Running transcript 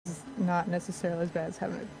not necessarily as bad as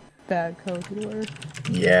having a bad code healer.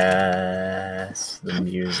 Yes, the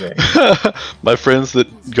music. My friends that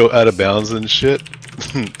go out of bounds and shit,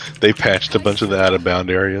 they patched a bunch of the out of bound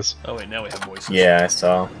areas. Oh wait, now we have voices. Yeah, I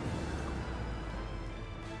saw.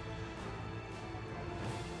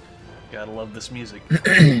 Gotta love this music.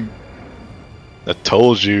 I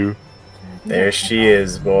told you. There she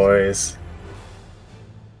is, boys.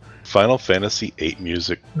 Final Fantasy VIII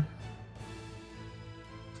music.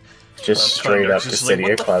 Just straight up the city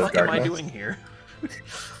of Cloud of Darkness. What am I doing here?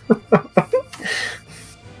 I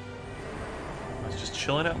was just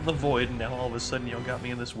chilling out in the void, and now all of a sudden y'all got me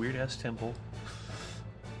in this weird ass temple.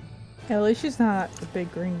 Yeah, at least she's not a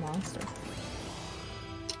big green monster.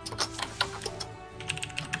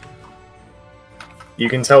 You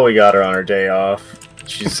can tell we got her on her day off.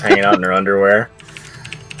 She's hanging out in her underwear.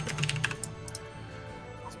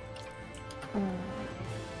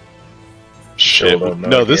 Shit.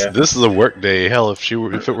 No, this is a work day. Hell, if it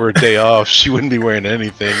were a day off, she wouldn't be wearing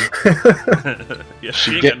anything. Yeah,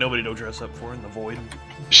 she ain't got nobody to dress up for in the void.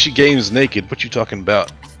 She games naked. What you talking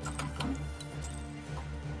about?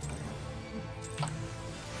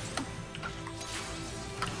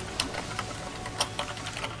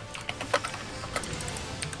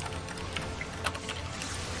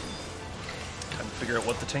 Figure out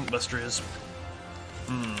what the tank buster is.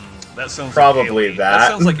 That sounds probably like AoE. that. That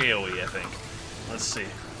sounds like AoE, I think. Let's see.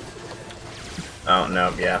 Oh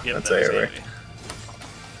no, yeah, Yep, that's AoE.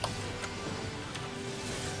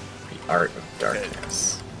 The Art of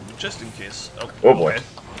Darkness. Okay. Just in case. Oh, boy. Okay.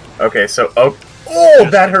 Okay, so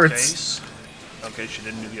Just that in hurts. Case. Okay, she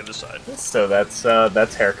didn't do the other side. So that's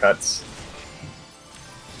haircuts.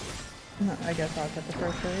 I guess I'll get the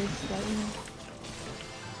first raise.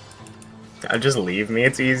 Just leave me.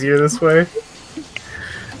 It's easier this way.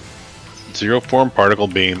 Zero form particle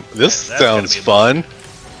beam. This Yeah, sounds fun.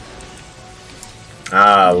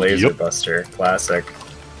 Ah, laser buster, classic.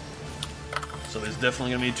 So there's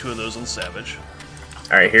definitely gonna be 2 of those on Savage.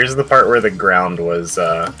 All right, here's the part where the ground was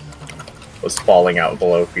falling out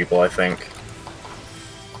below people. I think.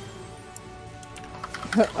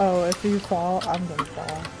 Oh, if you fall, I'm gonna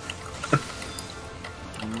fall.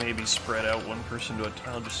 Maybe spread out one person to a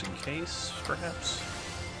tile just in case, perhaps.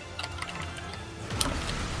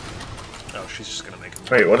 Oh, she's just gonna make him.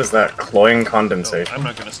 Wait, what is that? Cloying No, condensation. I'm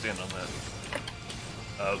not gonna stand on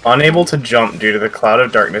that. Unable to jump due to the Cloud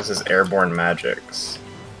of Darkness's airborne magics.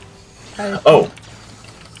 Oh!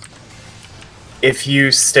 If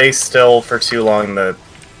you stay still for too long, the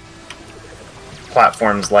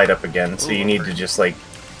platforms light up again, so you need to just, like,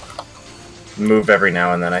 move every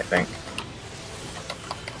now and then, I think.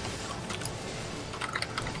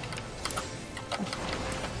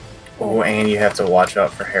 Oh, and you have to watch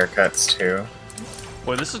out for haircuts, too.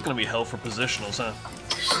 Boy, this is gonna be hell for positionals, huh?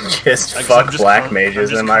 Just fuck black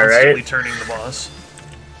mages, am I right? I'm just constantly turning the boss.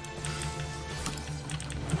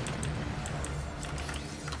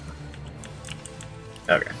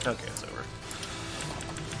 Okay. Okay, it's over.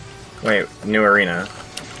 Wait, new arena.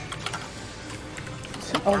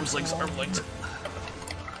 Arms, legs, arm, legs.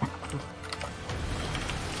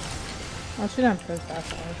 Oh, she didn't push that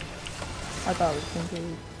far. I thought it was gonna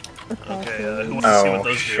be across. Okay, who wants to see what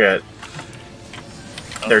those shit.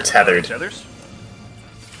 do? They're tethered. Tethers?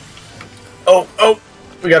 Oh,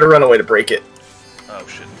 we gotta run away to break it. Oh,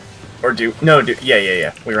 shit. Or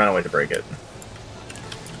yeah. We run away to break it.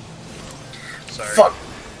 Sorry. Fuck.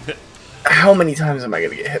 How many times am I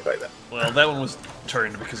gonna get hit by that? Well, that one was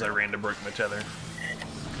turned because I ran to break my tether.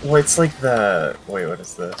 Well, it's like the... Wait, what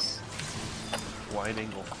is this? Wide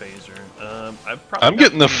angle phaser. I'm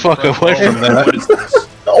getting the fuck away from that. What is this?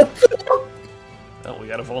 Oh, We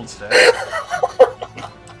got a Vuln stack.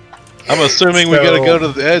 I'm assuming we gotta go to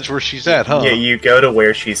the edge where she's at, huh? Yeah, you go to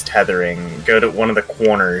where she's tethering. Go to one of the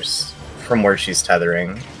corners from where she's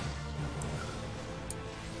tethering.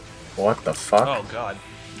 What the fuck? Oh god.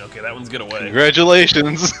 Okay, that one's get away.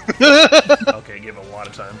 Congratulations! Okay, give a lot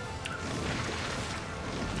of time.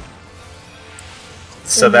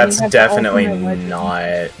 So that's definitely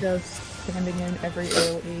not... Just standing in every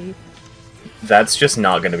AoE. That's just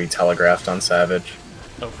not going to be telegraphed on Savage.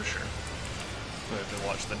 Oh, for sure. We have to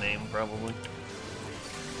watch the name, probably.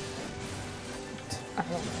 I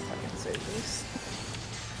don't know if I can say this.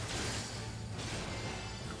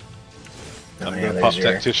 I'm gonna pop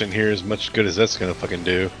Tactician here as much good as that's gonna fucking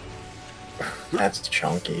do. That's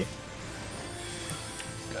chunky.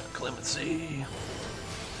 Got Clemency.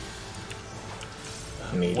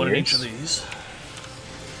 Meteors. One in each of these.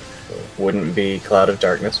 Wouldn't be Cloud of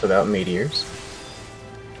Darkness without meteors.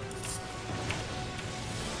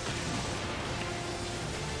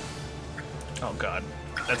 Oh god.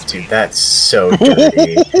 That's Dude, mean. that's so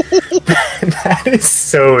dirty. That is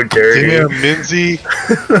so dirty. Damn, Minzy.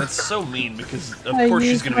 That's so mean because of course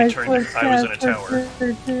she's gonna be turned if I was in a tower.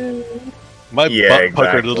 My Yeah, butt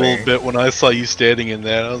puckered a exactly. little bit when I saw you standing in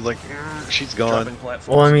that. I was like, she's gone. Dropping platforms.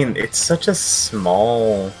 Well, I mean, it's such a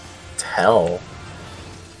small tell.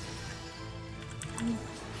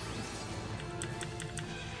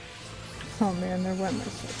 Oh man, they're wet my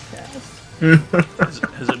so fast.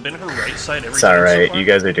 Has it been her right side every It's time alright, so far? you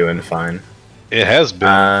guys are doing fine. It has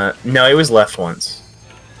been. No, it was left once.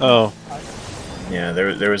 Oh. Yeah,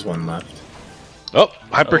 there was one left. Oh,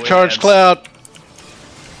 hypercharged adds- cloud.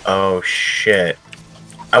 Oh shit.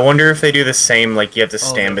 I wonder if they do the same, like you have to Oh,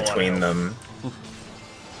 stand they have a lot of between health. them.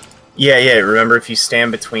 Yeah, remember if you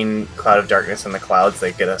stand between Cloud of Darkness and the clouds,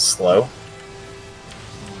 they get a slow.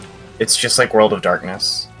 It's just like World of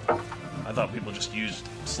Darkness. I thought people just used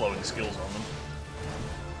slowing skills on them.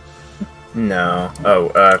 No.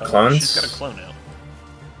 Oh, clones? She's got a clone out.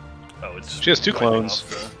 Oh, it's She has two wiping clones.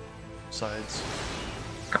 off the sides.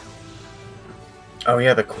 Oh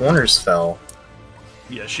yeah, the corners fell.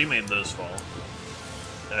 Yeah, she made those fall.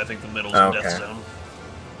 And I think the middle's Oh, a death okay. zone.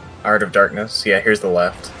 Art of Darkness. Yeah, here's the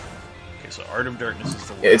left. Okay, so Art of Darkness is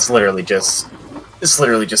the left. It's literally just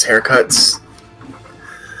haircuts.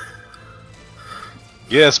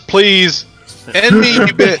 Yes, please. End me, you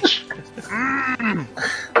bitch.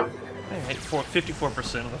 Hey,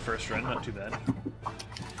 54% of the first run, not too bad.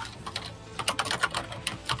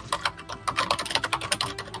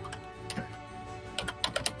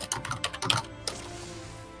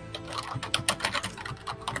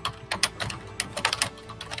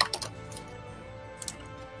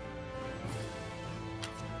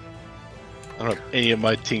 I don't know if any of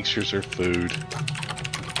my tinctures are food.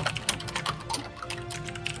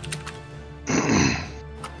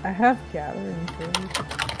 I have gathering food.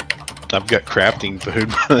 I've got crafting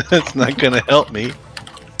food, but that's not going to help me. You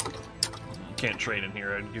can't trade in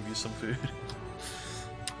here, I'd give you some food.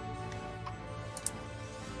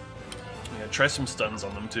 Yeah, try some stuns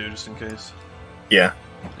on them too, just in case. Yeah.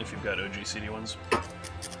 If you've got OG CD ones.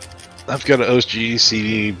 I've got an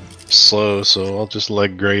OGCD slow, so I'll just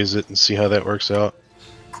leg graze it and see how that works out.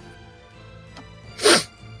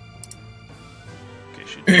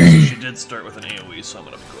 Okay, she did start with an AoE, so I'm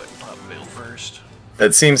gonna go ahead and pop Veil first.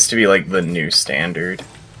 That seems to be like the new standard.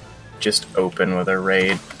 Just open with a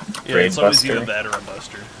raid. Yeah, Raid it's always buster. either that or a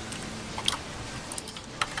buster.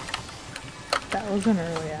 That was an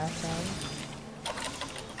early ass hour.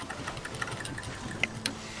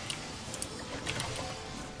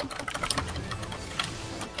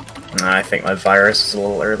 I think my virus is a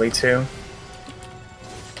little early too.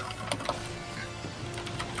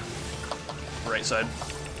 Right side.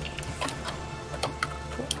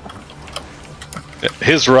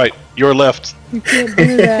 His right, your left. You can't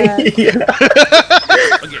do that. Yeah.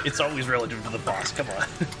 Okay, it's always relative to the boss, come on.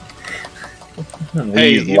 We Hey,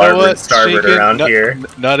 use you know larboard what? starboard Shinken, around here.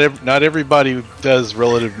 Not everybody does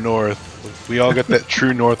relative north. We all got that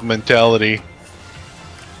true north mentality.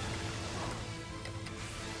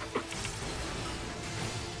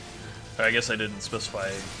 I guess I didn't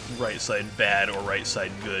specify right side bad or right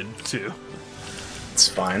side good, too. It's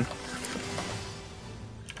fine.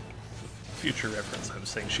 Future reference, I was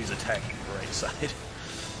saying she's attacking the right side.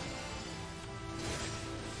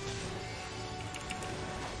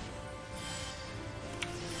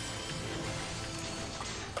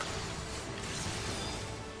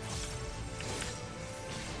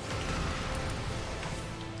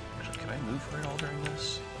 Actually, can I move her at all during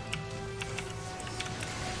this?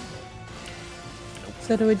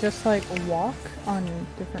 So do we just like walk on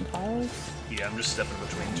different tiles? Yeah, I'm just stepping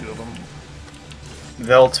between two of them.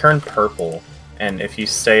 They'll turn purple, and if you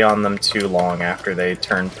stay on them too long after they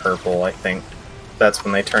turn purple, I think that's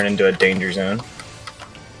when they turn into a danger zone.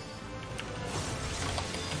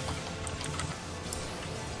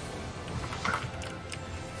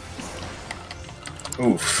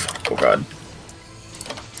 Oof. Oh god.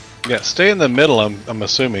 Yeah, stay in the middle. I'm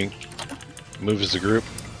assuming. Move as a group.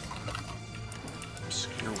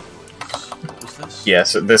 Obscure Woods. What was this? Yeah,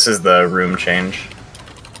 so this is the room change.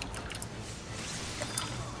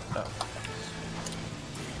 Oh.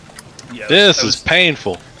 Yeah, This I is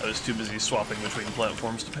painful. I was too busy swapping between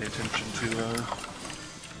platforms to pay attention to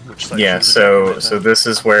which side Yeah, she was so attacking so at that this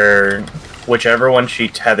is where whichever one she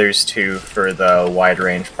tethers to for the wide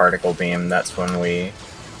range particle beam, that's when we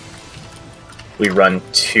run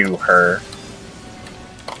to her.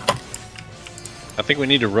 I think we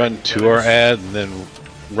need to run to our ad and then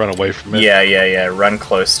run away from it. Yeah, run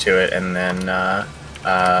close to it and then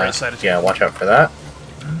Right side attack. yeah, watch out for that.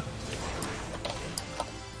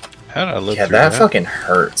 How did I live Yeah, through that fucking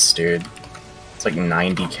hurts, dude. It's like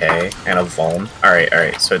 90k and a vuln.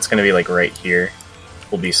 Alright, so it's gonna be like right here.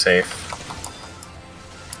 We'll be safe.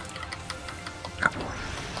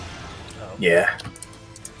 Yeah.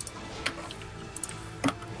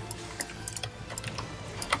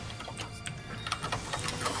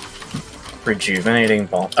 Rejuvenating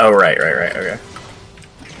ball. Oh, right, okay.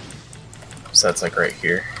 So that's like right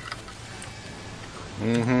here.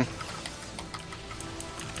 Mm-hmm.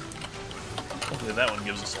 Hopefully that one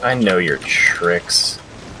gives us a I know your tricks.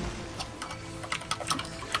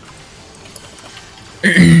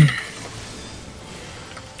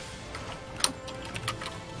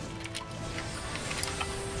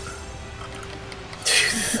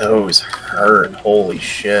 Those hurt. Holy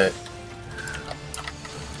shit.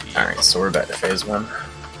 Alright, so we're back to phase 1.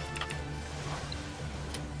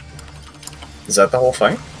 Is that the whole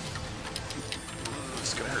fight?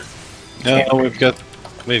 It's gonna hurt. No, we've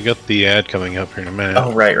got the ad coming up here in a minute.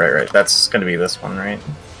 Oh, right. That's gonna be this one, right?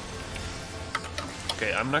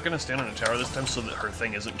 Okay, I'm not gonna stand on a tower this time so that her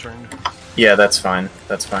thing isn't turned. Yeah, that's fine.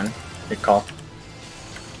 Good call.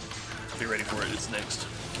 Be ready for it, it's next.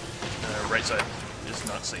 Right side is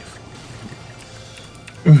not safe.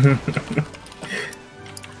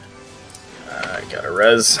 I got a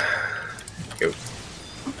res. Go.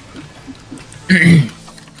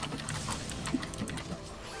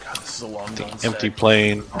 God, this is a long gone Empty stack.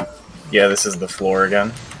 plane. Yeah, this is the floor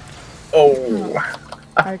again. Oh!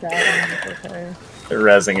 I got it. Okay. The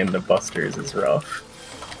resing into busters is rough.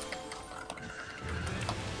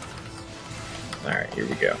 Alright, here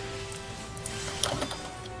we go.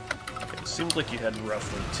 It seemed like you had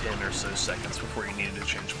roughly 10 or so seconds before you needed to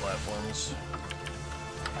change platforms.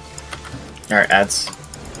 Alright, ads.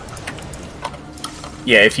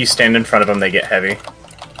 Yeah, if you stand in front of them, they get heavy.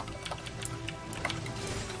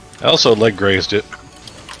 I also leg grazed it.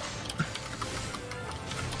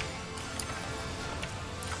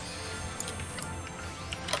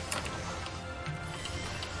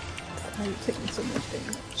 Why are you taking so much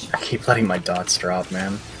damage? I keep letting my dots drop,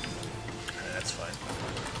 man. That's fine.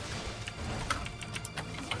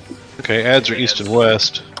 Okay, ads are east and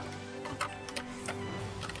west.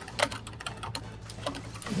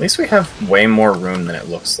 At least we have way more room than it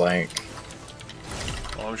looks like.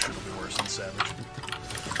 Oh, I'm sure it'll be worse than Savage.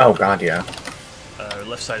 Oh god, yeah.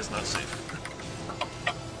 Left side is not safe.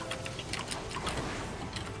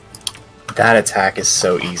 That attack is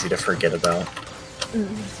so easy to forget about.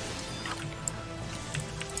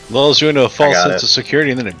 Lulls you into a false got sense it. of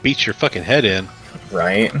security and then it beats your fucking head in.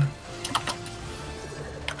 Right?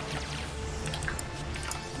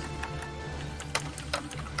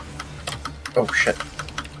 Oh shit.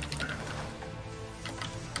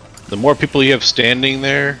 The more people you have standing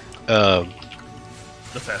there, The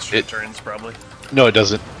faster it It- turns, probably. no, it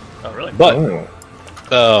doesn't. Oh, really? But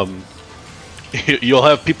Oh. you'll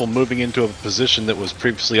have people moving into a position that was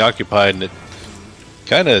previously occupied, and it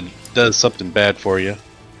kind of does something bad for you.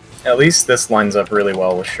 At least this lines up really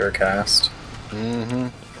well with Surecast. Mm-hmm.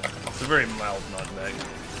 It's a very mild knockback.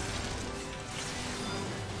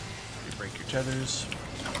 You break your tethers.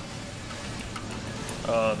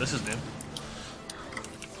 This is new.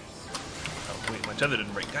 Oh, wait, my tether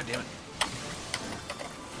didn't break. God damn it.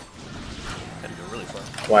 Had to go really far.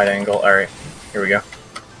 Wide angle. Alright, here we go.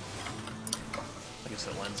 I guess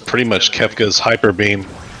that lines up Pretty with much tether. Kefka's hyper beam.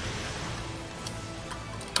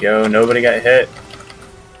 Yo, nobody got hit.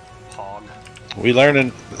 Hog. We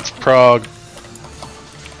learning. It's Prague.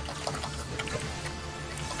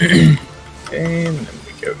 Okay, and then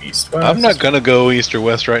we go east-west. I'm not gonna go east or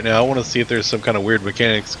west right now. I want to see if there's some kind of weird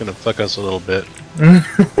mechanic that's gonna fuck us a little bit.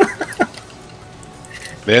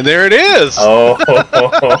 Then there it is. Oh.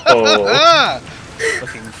 Ah!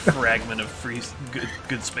 Fucking fragment of free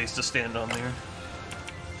good space to stand on there.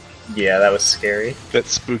 Yeah, that was scary. That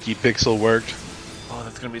spooky pixel worked. Oh,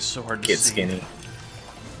 that's gonna be so hard to Get see skinny.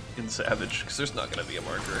 in Savage, because there's not gonna be a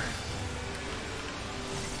marker.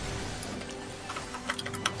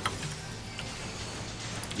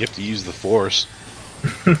 You have to use the force.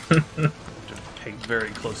 To pay very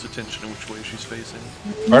close attention to which way she's facing.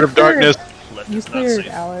 Heart of darkness. Left You is not cleared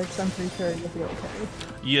safe. Alex, I'm pretty sure you'll be okay.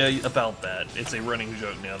 Yeah, about that. It's a running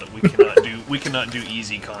joke now that we cannot do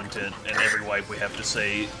easy content, and every wipe we have to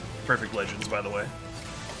say Perfect Legends, by the way.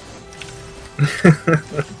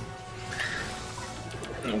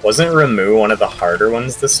 Wasn't Ramu one of the harder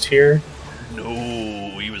ones this tier?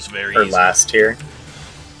 No, he was very Or easy. last tier?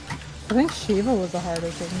 I think Shiva was the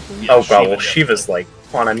hardest, wasn't she? Yeah, Oh god, Shiva well Shiva's like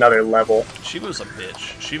on another level. Shiva was a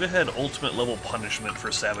bitch. Shiva had ultimate level punishment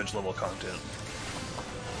for Savage level content.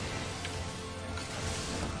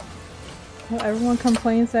 Well, everyone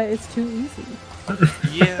complains that it's too easy.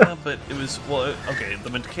 Yeah, but it was okay. The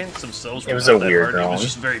mechanics themselves were It was not a that weird hard. It was wrong.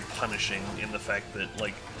 just very punishing in the fact that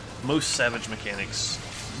like most Savage mechanics,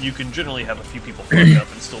 you can generally have a few people fuck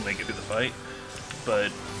up and still make it through the fight.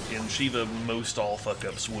 But in Shiva, most all fuck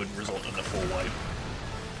ups would result in a full wipe.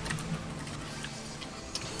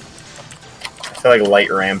 I feel like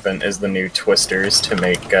Light Rampant is the new Twisters to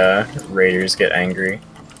make Raiders get angry.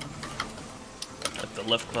 Like the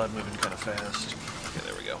left cloud moving kind of fast. Okay,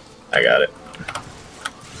 there we go. I got it.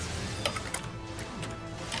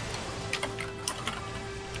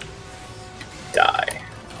 Die.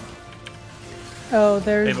 Oh,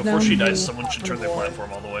 there's Hey, before no she new dies, someone should turn their reward.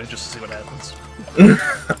 platform all the way just to see what happens.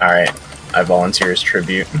 Alright, I volunteer as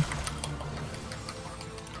tribute.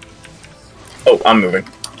 Oh, I'm moving.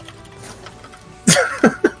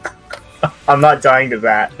 I'm not dying to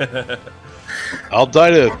that. I'll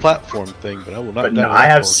die to a platform thing, but I will not But die no, to I that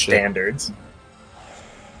have bullshit. standards.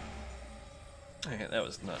 Okay, that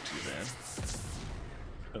was not too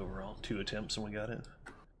bad. Overall, 2 attempts and we got it.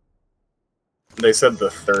 They said the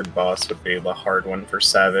third boss would be the hard one for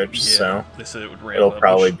Savage, Yeah, so they said it would ramp it'll up,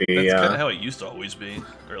 probably which- be, That's kind of how it used to always be,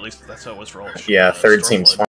 or at least that's how it was for all. yeah, third seems Stormblood. fine.